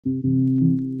Abba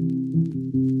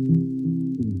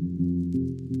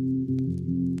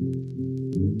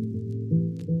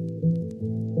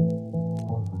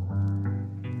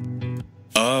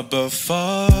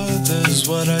Father's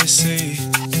what I say,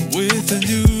 with a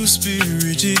new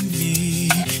spirit in me.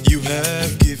 You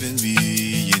have given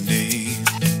me your name.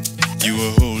 You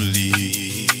are holy,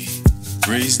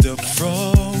 raised up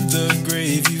from the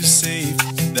grave. You saved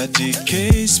that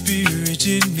decayed spirit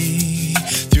in me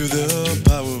through the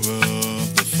power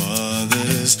of the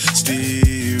Father's Spirit.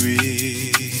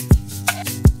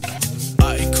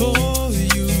 I call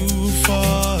you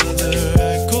Father,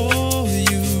 I call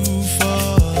you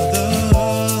Father,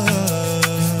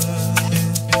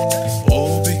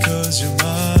 all because you're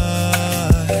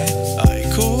mine. I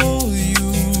call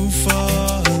you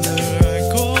Father, I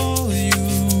call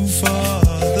you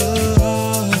Father,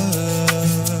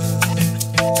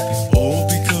 all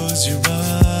because you're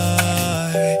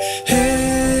mine.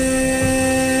 Hey.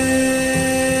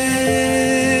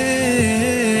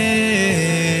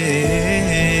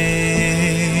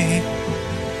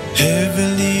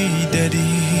 Heavenly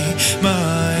Daddy,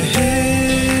 my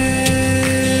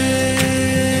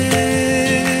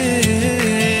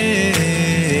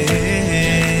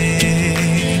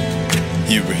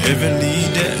you're a heavenly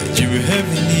dad, you're a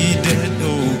heavenly dad,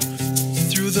 oh.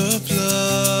 Through the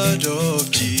blood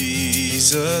of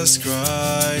Jesus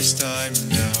Christ, I'm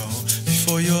now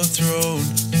before your throne.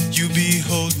 You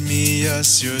behold me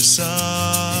as your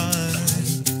son.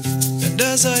 And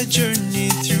as I journey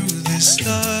through this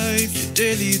life, your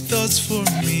daily thoughts for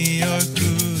me are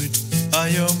good. I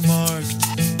am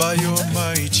marked by your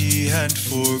mighty hand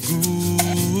for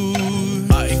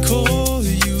good. I call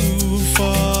you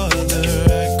Father,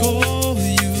 I call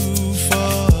you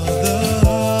Father,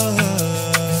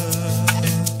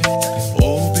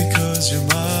 all because you're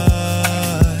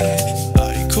mine.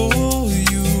 I call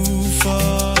you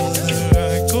Father,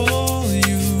 I call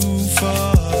you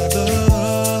Father,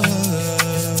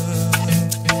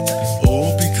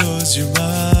 all because you're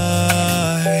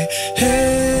mine.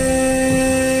 Hey.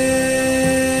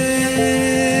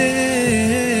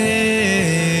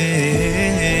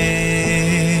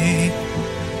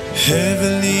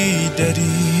 Heavenly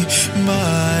Daddy,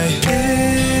 my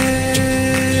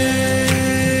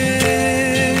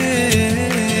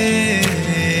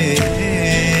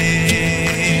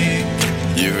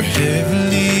you're a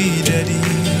heavenly Daddy.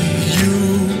 You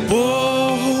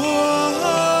bore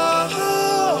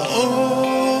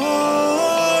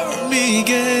me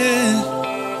again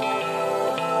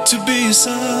to be your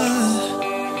son.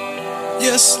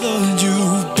 Yes, Lord, you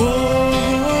bore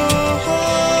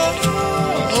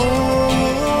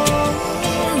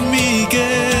me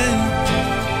again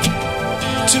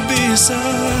to be your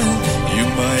son.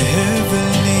 You're my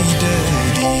heavenly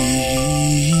Daddy.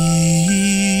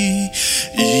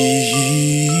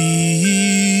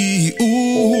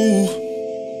 Ooh,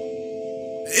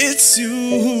 it's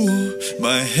you,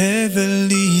 my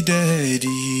heavenly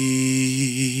Daddy.